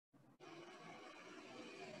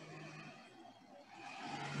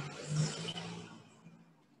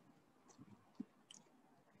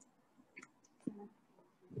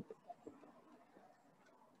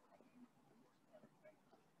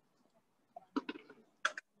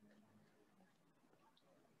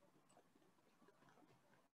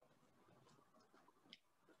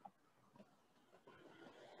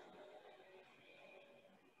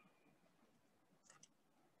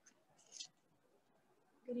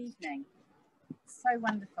Good evening. It's so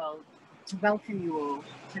wonderful to welcome you all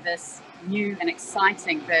to this new and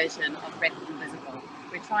exciting version of Record Invisible.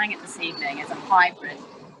 We're trying it this evening as a hybrid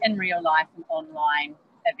in real life and online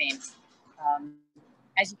event.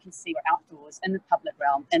 As you can see, we're outdoors in the public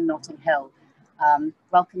realm in Notting Hill,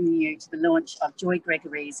 welcoming you to the launch of Joy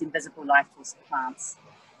Gregory's Invisible Life Force Plants.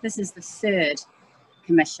 This is the third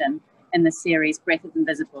commission in the series Breath of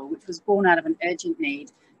Invisible, which was born out of an urgent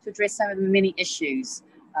need to address some of the many issues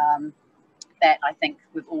that I think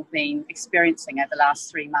we've all been experiencing over the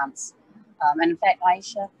last 3 months. And in fact,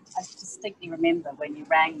 Eiesha, I distinctly remember when you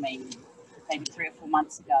rang me maybe 3 or 4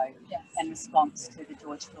 months ago in response to the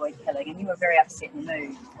George Floyd killing, and you were very upset and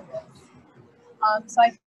moved. So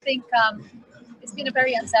I think it's been a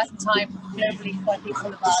very uncertain time globally for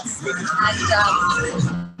all of us,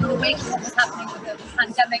 and the way what was happening with the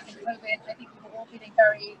pandemic and COVID, I think we were all feeling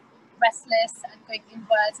very restless and going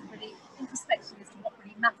inwards and really introspection as to what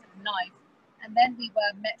really mattered in life. And then we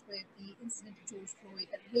were met with the incident of George Floyd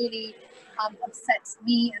that really upset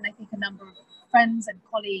me and I think a number of friends and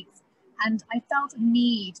colleagues. And I felt a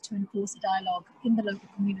need to enforce a dialogue in the local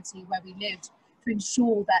community where we lived to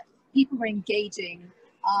ensure that people were engaging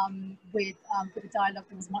with a dialogue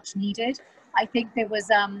that was much needed. I think there was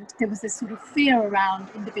this sort of fear around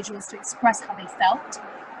individuals to express how they felt,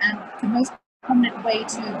 and the most prominent way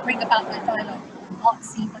to bring about that dialogue art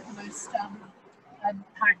seemed like the most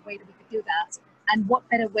apparent way that we could do that. And what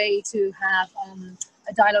better way to have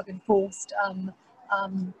a dialogue enforced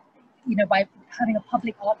by having a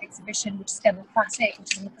public art exhibition which is democratic,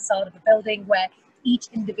 which is on the facade of a building, where each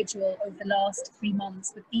individual over the last 3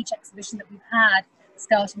 months, with each exhibition that we've had,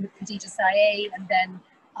 starting with 𝘗𝘬𝘯𝘓𝘬 and then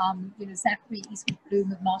Zachary, Eastwood Bloom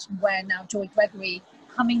with Martin Ware, and now Joy Gregory,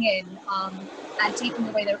 coming in and taking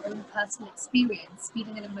away their own personal experience,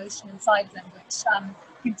 feeling an emotion inside of them, which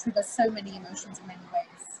can trigger so many emotions in many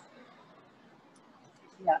ways.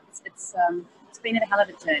 Yeah, it's been a hell of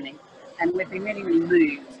a journey, and we've been really, really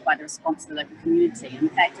moved by the response of the local community. And in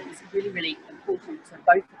fact, it was really, really important to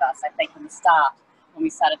both of us, I think, from the start, when we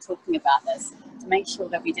started talking about this, to make sure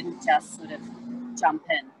that we didn't just sort of jump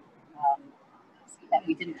in, that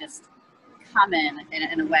we didn't just come in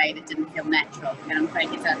a way that didn't feel natural. And I'm afraid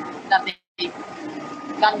it's a lovely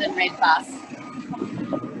London red bus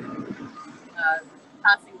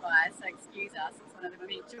passing by, so excuse us. It's one of the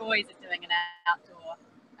many joys of doing an outdoor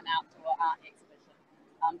art exhibition.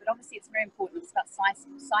 But obviously it's very important. It's about site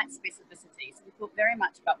specificity. So we thought very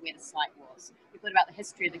much about where the site was. We thought about the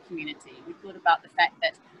history of the community. We thought about the fact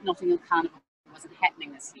that Notting Hill Carnival wasn't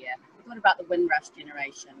happening this year. We thought about the Windrush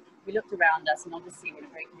generation. We looked around us, and obviously we're in a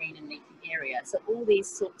very green and leafy area. So all these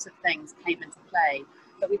sorts of things came into play,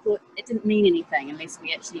 but we thought it didn't mean anything unless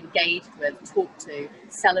we actually engaged with, talked to,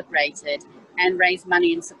 celebrated, and raised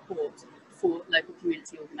money and support for local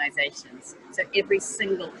community organisations. So every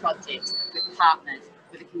single project we've partnered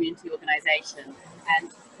with a community organisation, and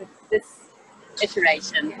with this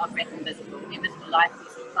iteration of Breath of Invisible, the Invisible Life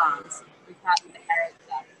Force Plants, we partnered with the Harrow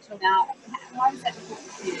Club. Now, why was that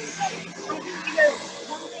important to you?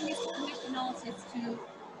 One thing is to commission artists to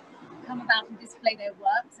come about and display their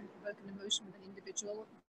works and provoke an emotion with an individual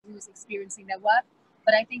who's experiencing their work.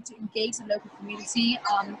 But I think to engage the local community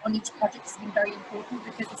on each project has been very important,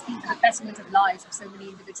 because it's been the betterment of lives of so many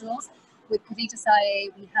individuals. With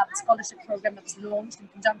𝘗𝘬𝘯𝘓𝘬, we have a scholarship program that was launched in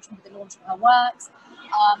conjunction with the launch of her works.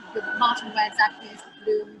 With Martin Ware, Zachary, Eastwood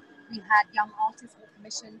Bloom, we had young artists who were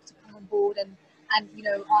commissioned to come on board and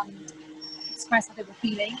express how they were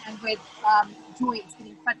feeling. And with Joy, it's been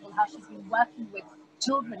incredible how she's been working with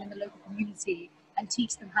children in the local community and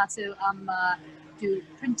teach them how to do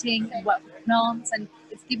printing and work with plants, and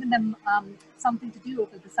it's given them something to do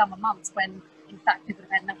over the summer months when in fact they would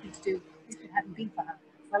have had nothing to do if it hadn't been for her.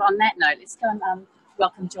 Well, on that note, let's go and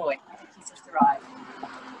welcome Joy. I think she's just arrived.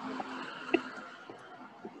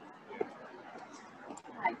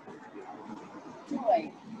 Hi.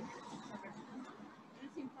 Joy.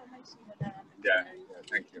 Yeah,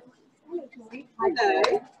 thank you. Hello, Joy.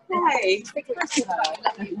 Hello. Hey.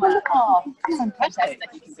 Oh, it's fantastic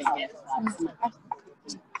that you can be here tonight.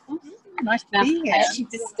 Nice to be here. I actually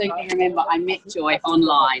distinctly remember I met Joy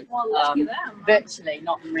online, virtually,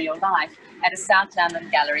 not in real life, at a South London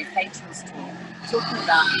gallery patrons talk, talking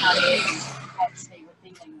about how you actually were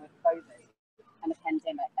dealing with COVID and the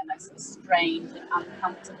pandemic and those sort of strange and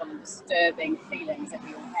uncomfortable and disturbing feelings that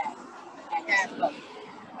we all have. And look,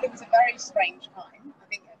 it was a very strange time. I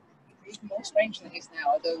think it's even more strange than it is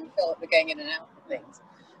now, although we feel like we're going in and out of things.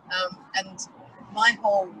 And my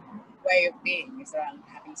whole way of being is around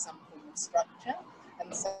having some form of structure.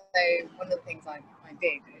 And so one of the things I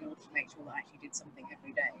did in order to make sure that I actually did something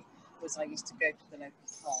every day was I used to go to the local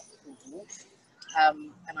park for a walk.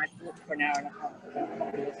 And I'd walk for an hour and a half,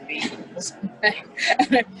 probably with a vegan or something.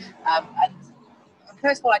 And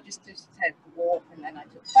first of all, I just had a walk, and then I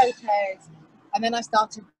took photos, and then I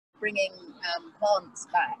started bringing plants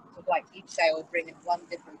back. So like each day I would bring in one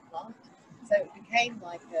different plant. So it became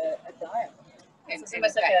like a diary. It's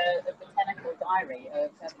almost like a botanical diary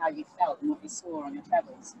of how you felt and what you saw on your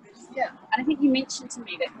travels. Yeah. And I think you mentioned to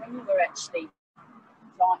me that when you were actually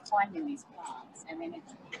finding these plants, and then you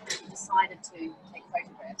decided to take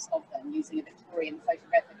photographs of them using a Victorian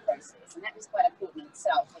photographic process, and that was quite important in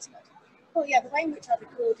itself, wasn't it? Well, yeah, the way in which I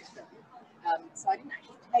recorded them. So I didn't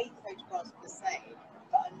actually take photographs per se,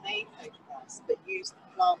 but I made photographs, but used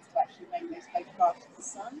the plants to actually make those photographs of the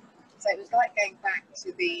sun. So it was like going back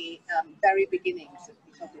to the very beginnings of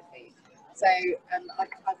photography. So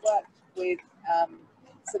I worked with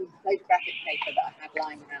some photographic paper that I had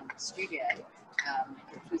lying around the studio,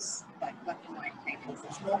 which was like black and white paper.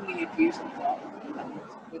 It's normally you'd use a block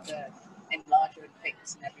with the enlarger and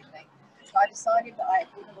fix and everything. So I decided that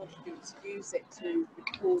what I wanted to do was use it to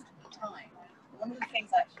record time. One of the things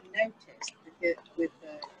I actually noticed with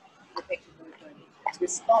the picture of the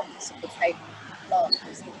response of the paper plant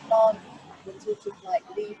was the plant would sort of like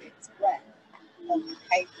leave its breath on the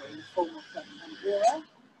paper in the form of an aura.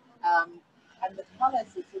 And the colours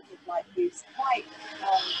were sort of like these quite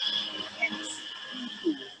intense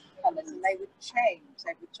colours, and they would change.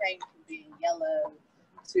 They would change from being yellow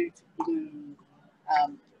to blue,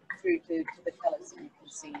 through to the colours that you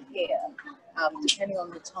can see here, depending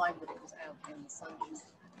on the time that it was out in the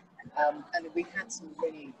sunshine. And we had some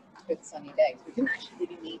really good sunny days. We didn't actually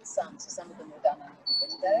really need sun, so some of them were done under the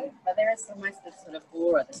window. But there is almost this sort of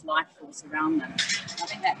aura, this life force around them. I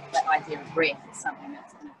think that idea of breath is something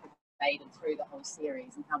that's kind of pervaded through the whole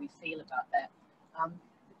series and how we feel about that.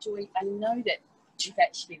 Joy, I know that you've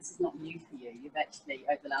actually, this is not new for you, you've actually,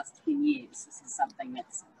 over the last 10 years, this is something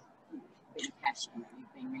that's been a passion that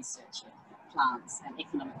you've been researching, plants and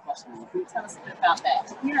economic botany. Can you tell us a bit about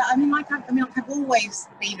that? Yeah, I've always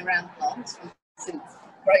been around plants since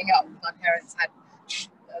growing up. My parents had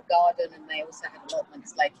a garden, and they also had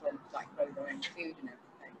allotments later on to like grow their own food and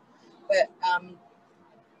everything. But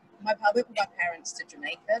I went with my parents to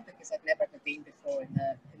Jamaica because I'd never ever been before in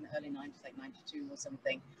the early 90s, like 92 or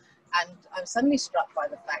something. And I was suddenly struck by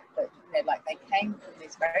the fact that they came from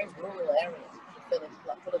these very rural areas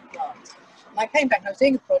full of plants. And I came back and I was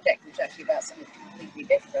doing a project which was actually about something completely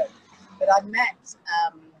different. But I met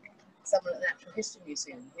someone at the Natural History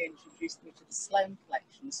Museum who introduced me to the Sloane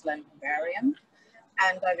collection, Sloane Herbarium.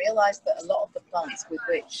 And I realised that a lot of the plants with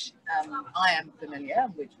which I am familiar,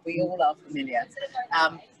 which we all are familiar,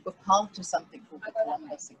 were part of something called the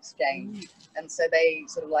Columbus Exchange. And so they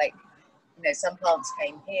sort of some plants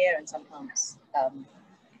came here and some plants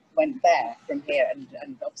went there from here,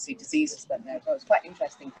 and obviously diseases went there. So it was quite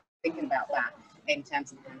interesting thinking about that in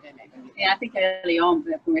terms of the pandemic. Yeah, I think early on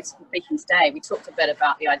when we were speaking today, we talked a bit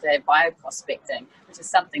about the idea of bioprospecting, which is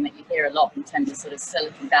something that you hear a lot in terms of sort of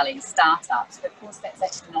Silicon Valley startups, but of course that's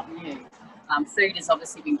actually not new. Food has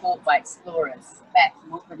obviously been bought by explorers back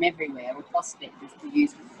from everywhere, or prospectors to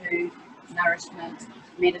use for food, nourishment,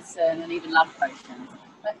 medicine, and even love potions.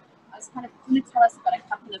 But I was can you tell us about a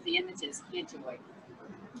couple of the images here, Joy?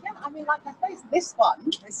 Yeah, I suppose this one,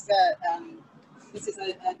 this is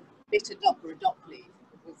a bitter dock or a dock leaf.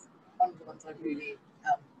 It was one of the ones I really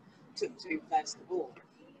took to first of all,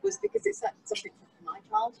 was because it's something from my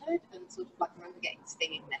childhood, and sort of I remember getting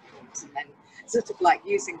stinging nettles and then sort of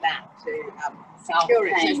using that to cure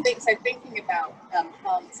it. So thinking about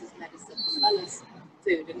plants as medicine as well as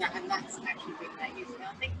food, and that's actually been their use. And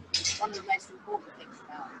I think one of the most important things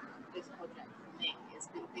about this project for me has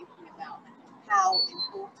been thinking about how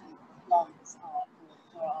important plants are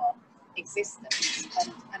for our existence,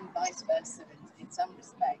 and vice versa in some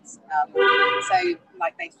respects. So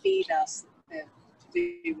they feed us to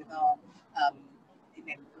do with our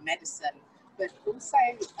medicine, but also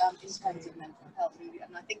in terms of mental health.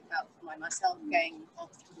 And I think about myself going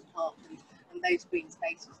off to the park and those green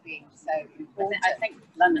spaces being so important. I think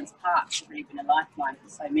London's parks have really been a lifeline for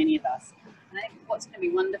so many of us. And I think what's going to be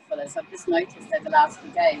wonderful is I've just noticed over the last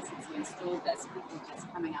few days since we installed this, people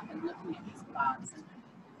just coming up and looking at these plants. And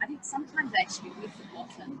I think sometimes actually we've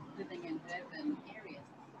forgotten, living in urban areas,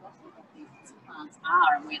 we've forgotten what these plants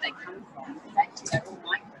are and where they come from, because actually they're all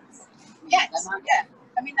migrants. Yes, yeah.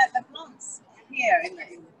 The plants here in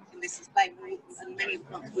this display, and many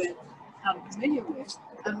plants we're familiar with,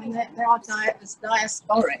 they are as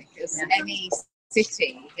diasporic as any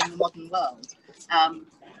city in the modern world.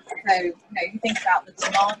 So, you think about the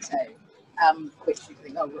tomato, which you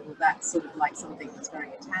think, oh, well, that's sort of like something that's very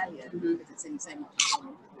Italian because it's in so much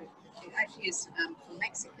food. It actually is from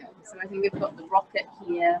Mexico. So I think we've got the rocket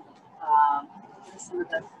here. Some of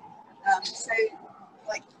the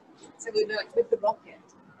so we're like with the rocket.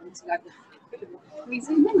 And so like, can we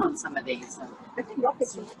zoom in on some of these? I think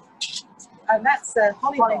rockets. And that's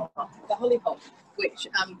hollyhock, the hollyhock, which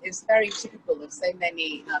is very typical of so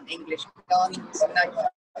many English gardens.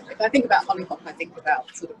 If I think about hollyhock, I think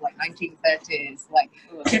about sort of like 1930s, like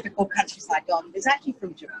typical countryside garden. It's actually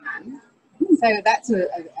from Japan, so that's a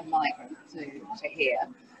migrant to here.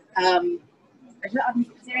 Is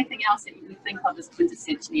there anything else that you can think of as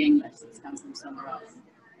quintessentially English that's comes from somewhere else?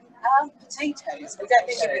 Potatoes. We don't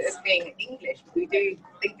think of it as being English, but we do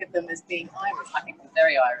think of them as being Irish. I think they're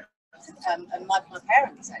very Irish. And my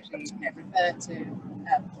parents actually refer to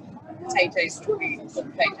potatoes, which we call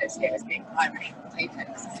potatoes here, as being Irish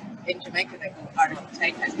potatoes. In Jamaica, they call Irish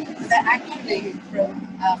potatoes. They're actually from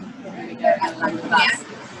London bus.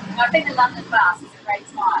 I think the London bus is a great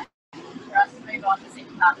time for us to move on to the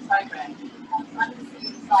second part of the programme. I'm going to see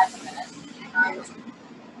you inside for a minute.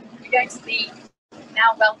 We're going to be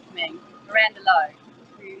now welcoming Miranda Lowe,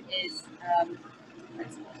 who is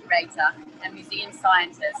principal curator and museum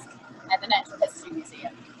scientist at the Natural History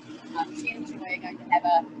Museum. She and Joy are going to have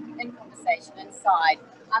a conversation inside,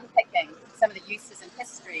 unpicking some of the uses and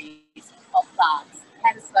histories of plants,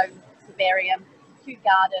 Lowe vivarium, Kew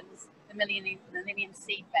Gardens, the Millennium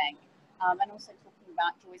Seed Bank, and also talking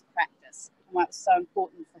about Joy's practice and why it was so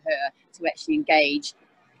important for her to actually engage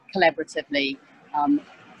collaboratively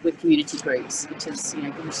with community groups, which is,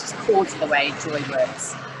 which is core to the way Joy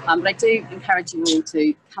works. But I do encourage you all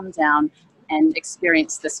to come down and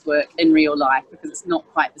experience this work in real life, because it's not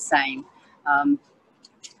quite the same.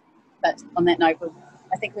 But on that note,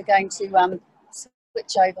 I think we're going to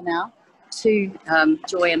switch over now to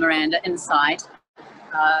Joy and Miranda inside.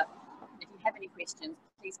 If you have any questions,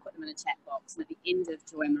 please put them in the chat box, and at the end of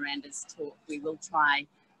Joy and Miranda's talk, we will try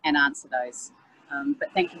and answer those.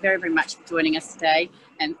 But thank you very, very much for joining us today,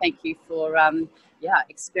 and thank you for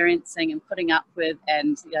experiencing and putting up with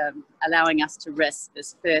and allowing us to risk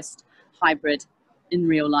this first hybrid in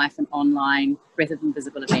real life and online Breath of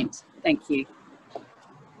Invisible event. Thank you.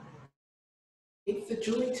 It's a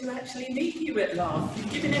joy to actually meet you at last.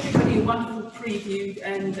 You've given everybody a wonderful preview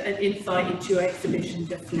and an insight into your exhibition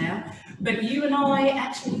just now, but you and I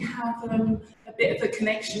actually have a bit of a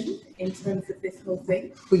connection in terms of this whole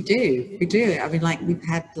thing. We do. I mean, like, we've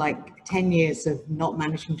had like 10 years of not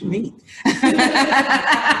managing to meet. As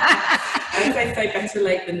they say, better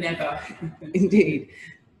late than never. Indeed.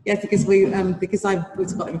 Yes, because I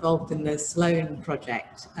was got involved in the Sloan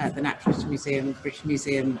project at the Natural History Museum, British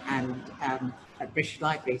Museum, and at British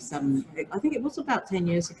Library. I think it was about 10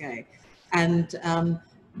 years ago, and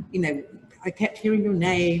I kept hearing your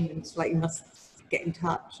name, and it's like, you must get in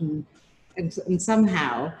touch, and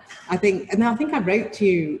somehow I think I wrote to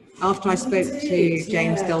you after I spoke to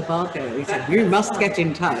James 𝘗𝘭𝘠𝘪𝘧𝘦. He said, you must get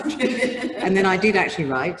in touch, and then I did actually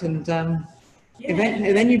write, and then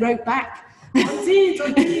you wrote back. I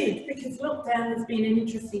did, because lockdown has been an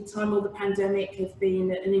interesting time, or the pandemic has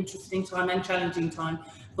been an interesting time and challenging time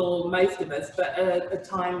for most of us, but a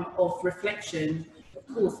time of reflection, of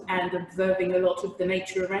course, and observing a lot of the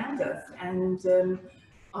nature around us. And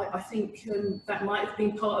I think that might have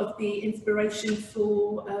been part of the inspiration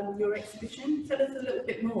for your exhibition. Tell us a little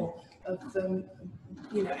bit more of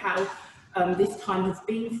how this time has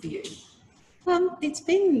been for you. It's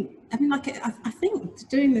been, I mean, like, I think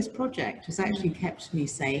doing this project has actually kept me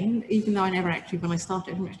sane, even though I never actually, when I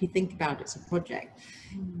started, I didn't actually think about it as a project.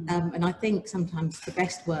 And I think sometimes the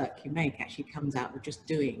best work you make actually comes out of just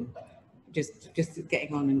doing, just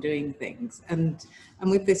getting on and doing things. And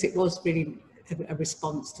with this, it was really a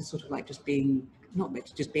response to sort of like just being, not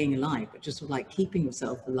just being alive, but just sort of like keeping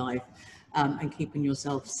yourself alive and keeping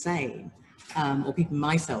yourself sane. Or keeping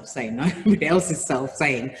myself sane, not everybody else's self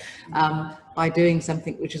sane, by doing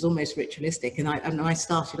something which is almost ritualistic. And when I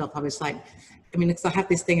started off, I was like, I mean, because I have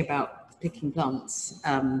this thing about picking plants,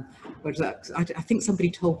 which I think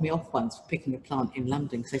somebody told me off once for picking a plant in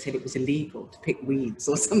London because they said it was illegal to pick weeds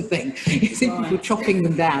or something. People were chopping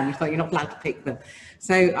them down. It's like, you're not allowed to pick them.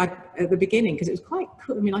 So at the beginning, because it was quite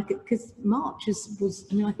cool, I mean, like, because March was,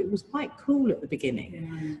 I mean, like, it was quite cool at the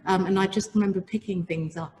beginning. And I just remember picking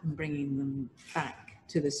things up and bringing them back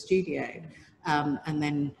to the studio, and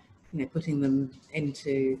then, putting them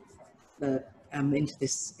into the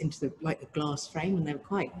like the glass frame, and they were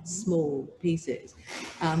quite small pieces.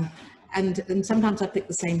 And sometimes I picked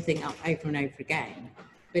the same thing up over and over again,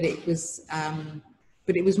 but it was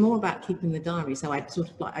but it was more about keeping the diary. So I'd sort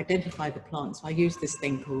of like identify the plants. So I used this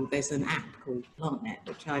thing there's an app called PlantNet,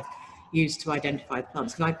 which I've used to identify the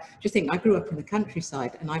plants. Because I just think I grew up in the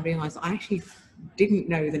countryside, and I realised I actually didn't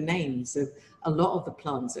know the names of a lot of the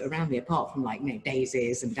plants that are around me, apart from like,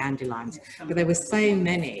 daisies and dandelions. But there were so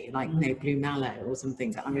many, like, blue mallow or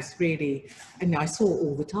something, that I was really, I saw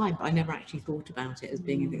all the time, but I never actually thought about it as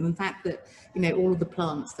being anything. And the fact that, all of the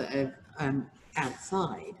plants that are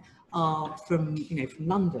outside are from, from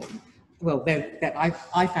London. Well,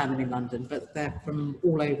 I found them in London, but they're from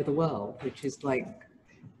all over the world, which is like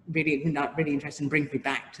really interesting, brings me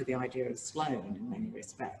back to the idea of Sloane in many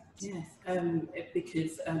respects. Yes,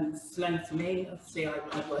 because Sloane, for me, obviously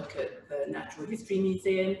I work at the Natural History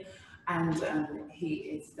Museum, and he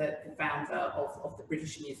is the founder of the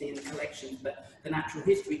British Museum collections, but the Natural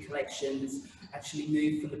History collections actually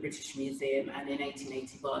moved from the British Museum, and in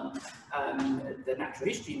 1881 the Natural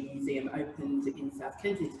History Museum opened in South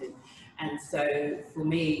Kensington. And so for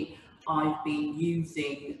me, I've been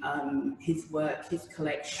using his work, his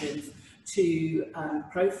collections, to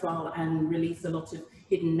profile and release a lot of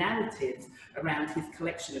hidden narratives around his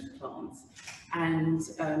collection of plants. And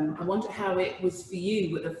I wonder how it was for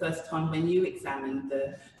you the first time when you examined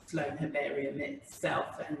the Sloane Herbarium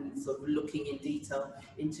itself, and sort of looking in detail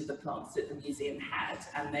into the plants that the museum had,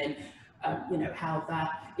 and then how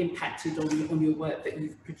that impacted on your work that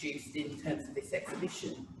you've produced in terms of this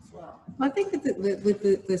exhibition as well. I think that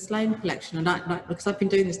with the Sloane collection, and because I've been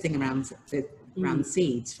doing this thing around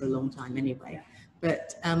seeds for a long time anyway,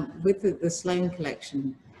 but with the Sloane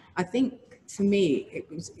collection, I think for me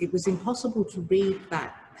it was impossible to read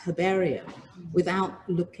that herbarium without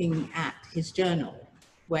looking at his journal,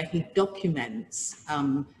 where he documents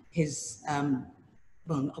his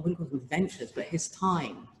well, I wouldn't call them adventures, but his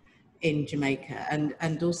time in Jamaica,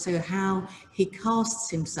 and also how he casts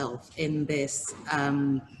himself in this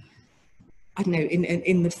I don't know,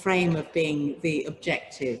 in the frame of being the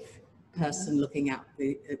objective person looking at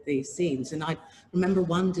the scenes. And I remember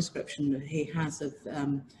one description that he has of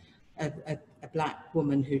a black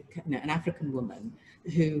woman who, an African woman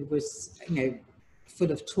who was,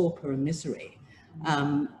 full of torpor and misery,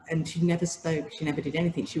 and she never spoke, she never did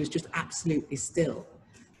anything. She was just absolutely still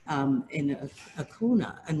in a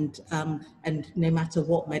corner, and no matter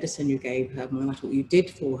what medicine you gave her, no matter what you did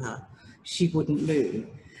for her, she wouldn't move.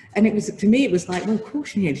 And it was, to me, it was like, well, of course,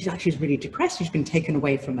 she's really depressed. She's been taken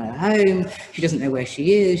away from her home. She doesn't know where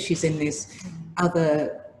she is. She's in this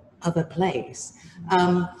other place.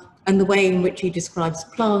 And the way in which he describes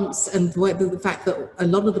plants, and the fact that a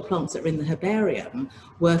lot of the plants that are in the herbarium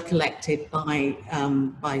were collected by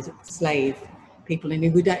slave people, and he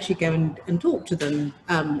would actually go and talk to them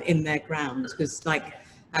in their grounds, because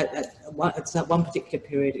at one particular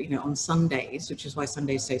period, on Sundays, which is why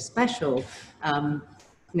Sunday is so special,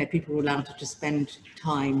 people were allowed to just spend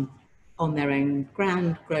time on their own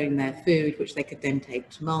ground, growing their food, which they could then take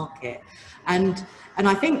to market. And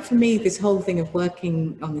I think for me, this whole thing of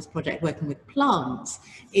working on this project, working with plants,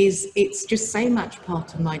 it's just so much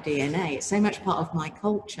part of my DNA. It's so much part of my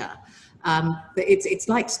culture. That it's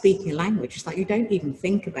like speaking a language. It's like you don't even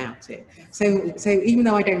think about it. So even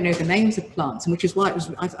though I don't know the names of plants, and which is why it was,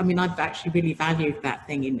 I've actually really valued that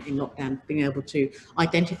thing in lockdown, being able to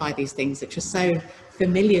identify these things that are so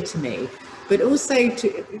familiar to me, but also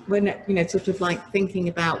when sort of like thinking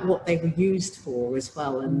about what they were used for as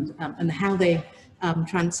well, and how they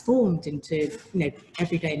transformed into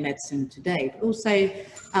everyday medicine today, but also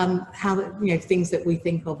how things that we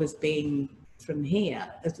think of as being from here,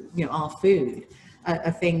 our food,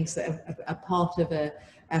 are things that are part of a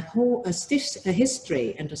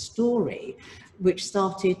history and a story which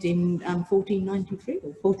started in 1493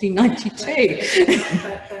 or 1492.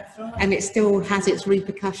 That's right. And it still has its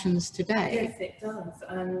repercussions today. Yes, it does.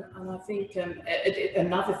 And I think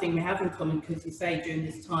another thing we have in common, because you say during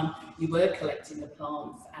this time you were collecting the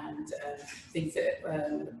plants, and things that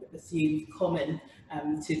seem common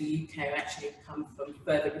to the UK actually have come from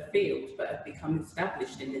further afield, but have become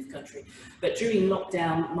established in this country. But during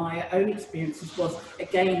lockdown, my own experiences was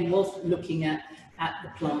looking at the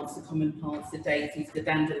plants, the common plants, the daisies, the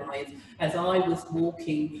dandelions, as I was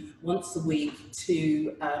walking once a week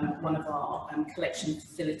to one of our collection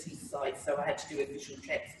facility sites. So I had to do official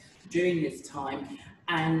checks during this time,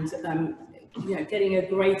 and getting a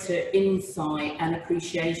greater insight and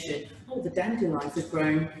appreciation. Oh, the dandelions have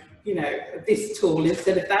grown, this tall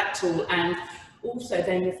instead of that tall, and also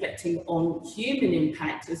then reflecting on human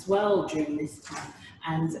impact as well during this time.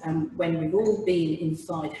 And when we've all been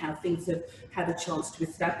inside, how things have had a chance to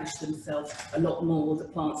establish themselves a lot more, the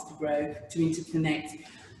plants to grow, to interconnect.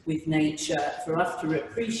 with nature for us to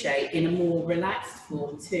appreciate in a more relaxed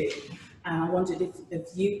form too. And I wondered if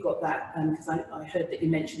you got that, because I heard that you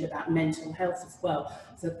mentioned about mental health as well.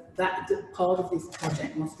 So that part of this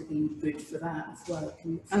project must have been good for that as well.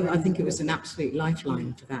 I think it was an absolute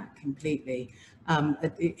lifeline for that completely.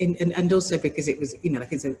 And also because it was,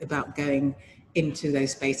 like it's about going into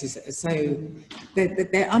those spaces. So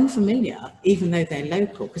they're unfamiliar, even though they're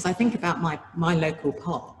local. Because I think about my local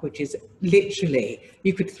park, which is literally,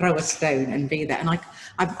 you could throw a stone and be there. And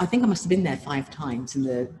I think I must have been there 5 times in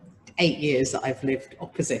the 8 years that I've lived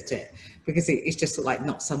opposite it, because it's just like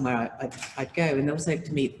not somewhere I'd go. And also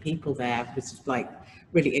to meet people there was like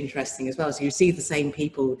really interesting as well. So you see the same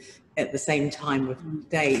people at the same time of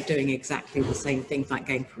day doing exactly the same things, like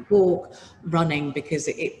going for a walk, running, because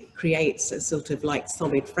it creates a sort of like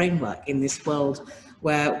solid framework in this world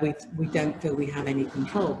where we don't feel we have any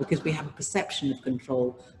control, because we have a perception of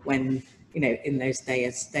control when, in those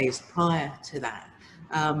days prior to that.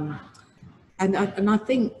 And I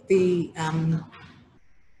think the, I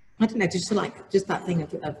don't know, just that thing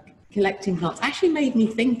of collecting plants actually made me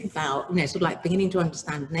think about, sort of like beginning to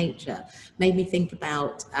understand nature, made me think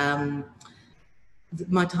about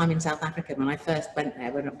my time in South Africa when I first went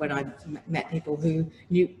there, when I met people who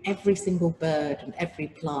knew every single bird and every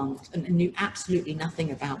plant and knew absolutely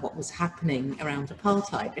nothing about what was happening around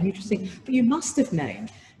apartheid. And you just think, but you must have known.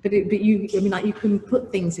 But you can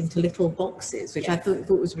put things into little boxes, which I thought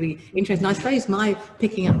was really interesting. I suppose my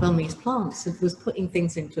picking up on these plants was putting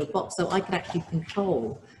things into a box so I could actually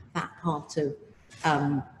control that part of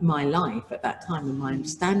my life at that time and my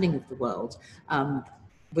understanding of the world,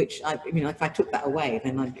 which if I took that away,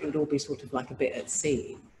 then it would all be sort of like a bit at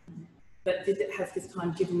sea. But did it have this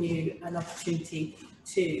time given you an opportunity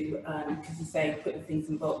to, because you say putting things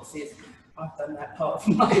in boxes, I've done that part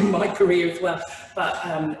of my career as well, but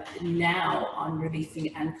now I'm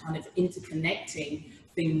releasing and kind of interconnecting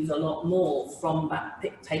things a lot more from that,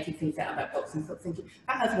 taking things out of that box and sort of thinking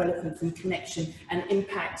that has relevance and connection and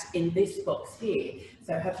impact in this box here.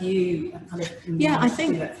 So have you kind of I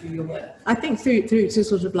think that through your work? I think through to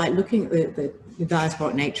sort of like looking at the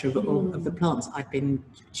diasporic nature of the plants I've been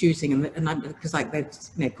choosing, and because like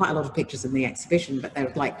there's quite a lot of pictures in the exhibition, but there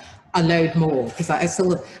was like a load more, because I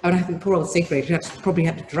think poor old Sigrid probably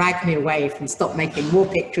had to drag me away from stop making more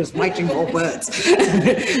pictures, writing more words,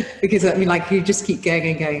 because you just keep going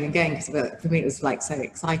and going and going, because for me it was like so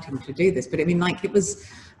exciting to do this. But it was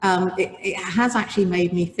it has actually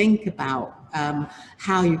made me think about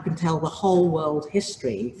how you can tell the whole world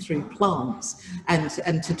history through plants, and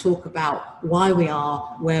to talk about why we are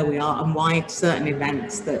where we are and why certain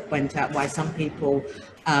events that went out, why some people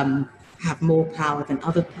have more power than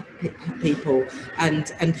other people,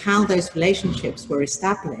 and how those relationships were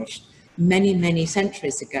established many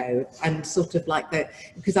centuries ago, and sort of like that,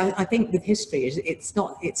 because I think with history it's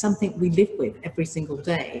something we live with every single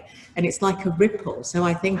day, and it's like a ripple. So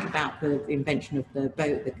I think about the invention of the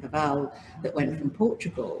boat, the 𝘗𝑭𝘢𝘓, that went from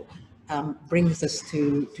Portugal, brings us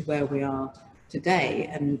to where we are today,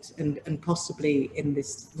 and possibly in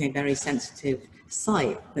this very sensitive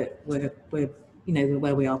site that we're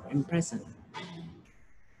where we are in present.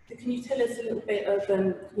 Can you tell us a little bit of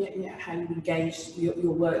how you engage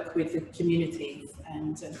your work with the communities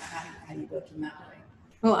and how you work in that way?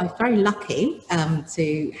 Well, I'm very lucky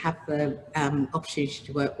to have the opportunity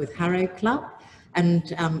to work with Harrow Club, and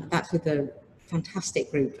that's with a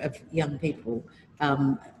fantastic group of young people,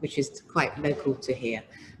 which is quite local to here.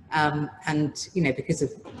 And because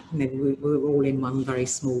of we're all in one very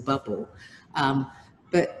small bubble,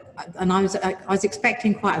 and I was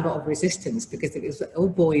expecting quite a lot of resistance, because it was all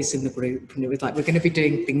boys in the group, and it was like, we're going to be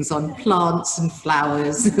doing things on plants and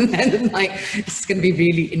flowers, and like, this is going to be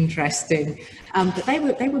really interesting. But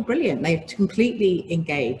they were brilliant. They completely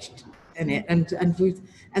engaged in it, and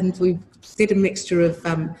we did a mixture of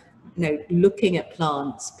looking at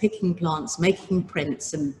plants, picking plants, making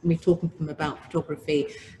prints, and me talking to them about photography,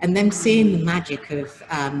 and then seeing the magic of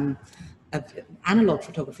analog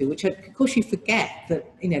photography, which of course you forget that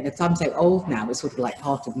that I'm so old now, it's sort of like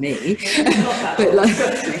part of me. but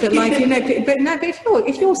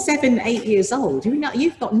if you're 7-8 years old,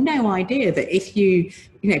 you've got no idea that if you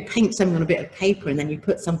paint something on a bit of paper and then you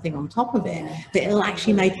put something on top of it, that it'll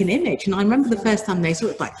actually make an image. And I remember the first time they saw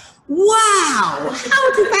it, like, wow,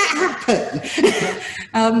 how did that happen?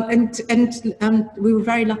 and we were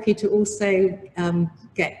very lucky to also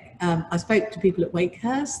get. I spoke to people at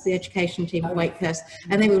𝘗𝘬𝘯𝘓, the education team at 𝘗𝘬𝘯𝘓,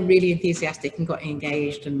 and they were really enthusiastic and got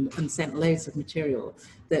engaged and sent loads of material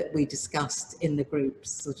that we discussed in the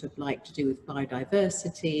groups, sort of like to do with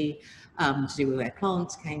biodiversity, to do with where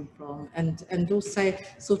plants came from, and also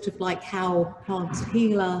sort of like how plants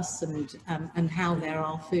heal us, and how they're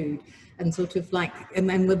our food, and sort of like, and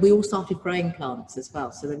then we all started growing plants as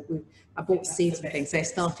well. So then I bought seeds and things. They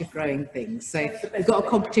started growing things. So we've got a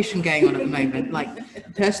competition going on at the moment. Like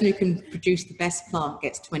the person who can produce the best plant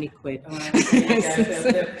gets 20 quid.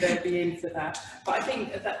 They'll be into that. But I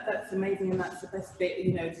think that's amazing, and that's the best bit,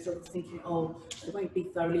 you know, sort of thinking, oh, they won't be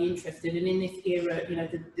thoroughly interested. And in this era, you know,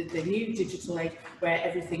 the new digital age where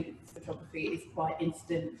everything photography is quite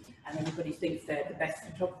instant and everybody thinks they're the best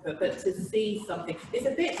photographer, but to see something, it's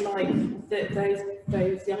a bit like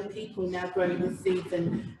those young people now growing the seeds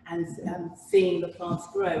and seeing the plants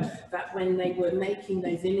grow, that when they were making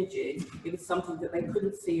those images, it was something that they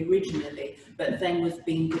couldn't see originally, but then was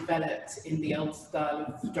being developed in the old style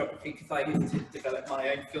of photography, because I used to develop my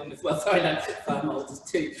own film as well, so I know I'm older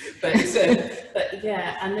too. But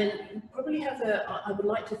yeah, and then probably I would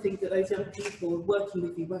like to think that those young people working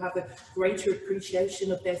with you will have a greater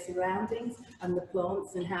appreciation of their surroundings and the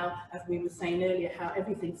plants, and how, as we were saying earlier, how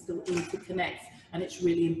everything still interconnects, and it's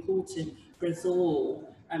really important for us all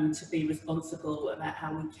to be responsible about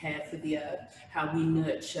how we care for the earth, how we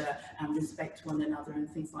nurture and respect one another and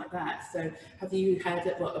things like that. So have you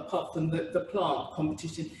had, well, apart from the plant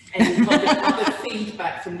competition, any kind of other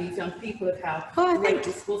feedback from these young people of how great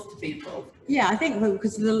this was to be involved? Yeah, I think, well,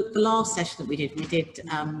 because the last session that we did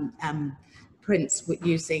prints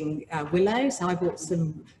using willow. So I bought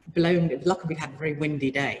some luckily we had a very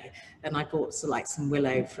windy day, and I bought some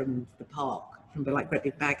willow from the park, from a great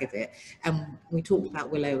big bag of it, and we talked about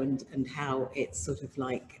willow and how it's sort of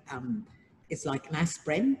like it's like an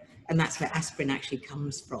aspirin, and that's where aspirin actually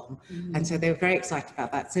comes from. And so they were very excited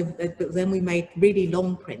about that. So but then we made really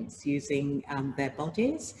long prints using their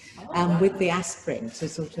bodies with the aspirin to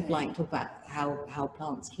sort of like talk about how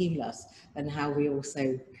plants heal us and how we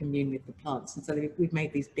also commune with the plants. And so we've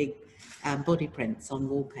made these big body prints on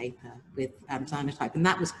wallpaper with cyanotype, and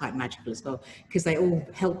that was quite magical as well, because they all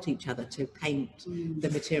helped each other to paint the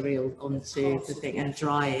material onto the thing and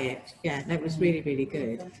dry it. Yeah, that was really, really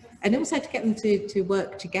good. And also to get them to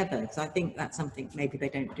work together, because I think that's something maybe they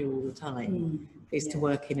don't do all the time, is to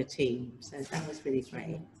work in a team. So that was really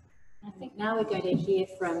great. I think now we're going to hear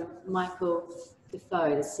from Michael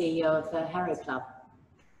Defoe, the CEO of the Harrow Club.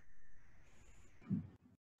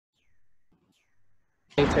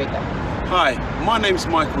 Hi, my name's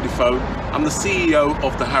Michael Defoe. I'm the CEO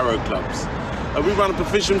of the Harrow Clubs. We run a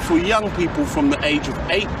provision for young people from the age of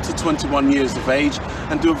 8 to 21 years of age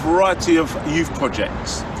and do a variety of youth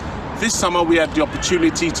projects. This summer we had the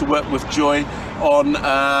opportunity to work with Joy on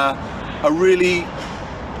a really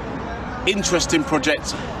interesting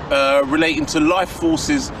project relating to life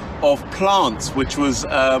forces of plants, which was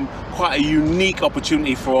quite a unique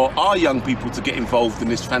opportunity for our young people to get involved in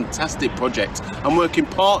this fantastic project and work in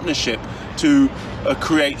partnership to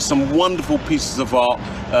create some wonderful pieces of art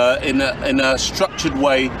in a structured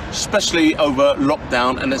way, especially over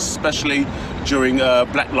lockdown and especially during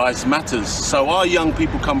Black Lives Matters. So our young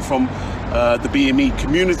people come from the BME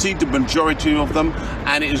community, the majority of them,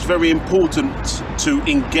 and it is very important to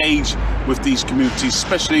engage with these communities,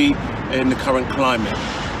 especially in the current climate.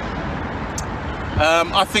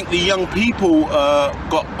 I think the young people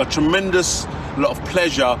got a tremendous lot of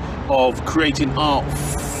pleasure of creating art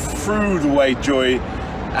through the way Joy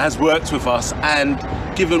has worked with us and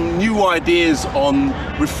given new ideas on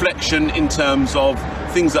reflection in terms of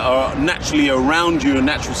things that are naturally around you and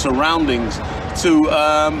natural surroundings to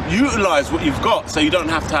utilize what you've got, so you don't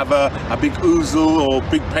have to have a big easel or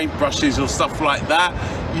big paintbrushes or stuff like that.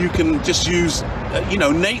 You can just use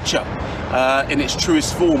nature in its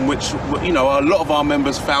truest form, which a lot of our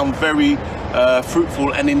members found very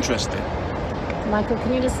fruitful and interesting. Michael,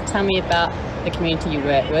 can you just tell me about the community you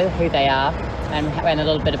work with, who they are, and a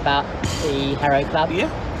little bit about the Harrow Club? Yeah.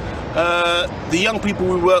 The young people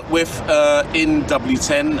we work with in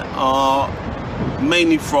W10 are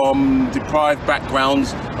mainly from deprived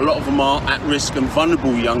backgrounds. A lot of them are at-risk and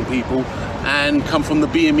vulnerable young people and come from the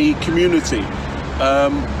BME community.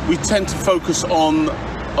 We tend to focus on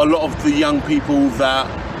a lot of the young people that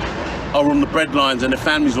are on the breadlines and their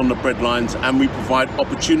families on the breadlines, and we provide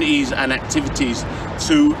opportunities and activities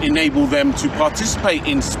to enable them to participate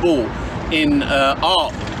in sport, in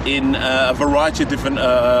art, in a variety of different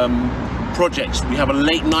projects. We have a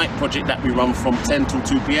late night project that we run from 10 till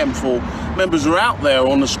 2 p.m. for members who are out there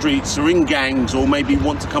on the streets or in gangs or maybe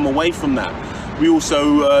want to come away from that. We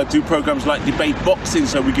also do programs like debate boxing,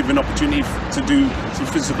 so we give an opportunity to do some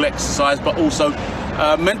physical exercise but also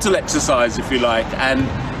mental exercise, if you like, and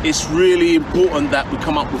it's really important that we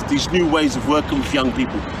come up with these new ways of working with young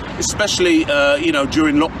people, especially you know,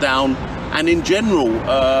 during lockdown. And in general,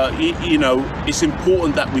 you know, it's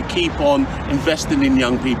important that we keep on investing in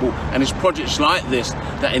young people, and it's projects like this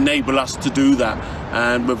that enable us to do that.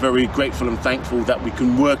 And we're very grateful and thankful that we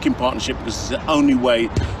can work in partnership, because it's the only way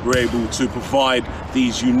we're able to provide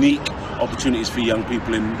these unique opportunities for young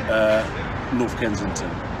people in North Kensington.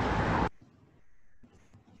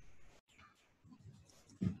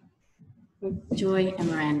 Joy and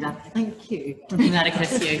Miranda, Thank you. that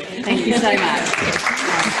kiss you. Thank you so much.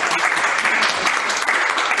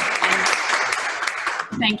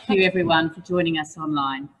 Thank you everyone for joining us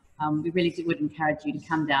online. We really would encourage you to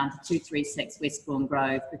come down to 236 Westbourne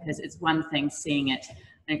Grove, because it's one thing seeing it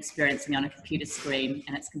and experiencing it on a computer screen,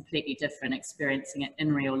 and it's completely different experiencing it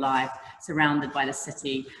in real life, surrounded by the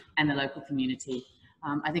city and the local community.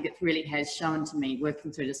 I think it really has shown to me,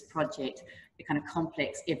 working through this project, the kind of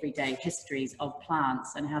complex everyday histories of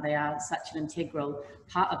plants and how they are such an integral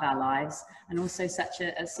part of our lives, and also such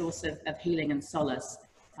a source of healing and solace.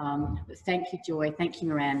 But thank you, Joy, thank you,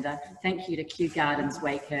 Miranda, thank you to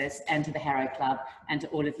𝘗𝘭𝘢𝘯𝘪𝘧𝘦 and to the Harrow Club, and to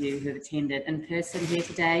all of you who have attended in person here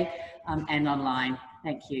today and online.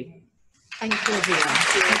 Thank you. Thank you,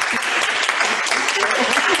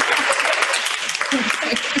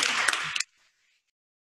 everyone.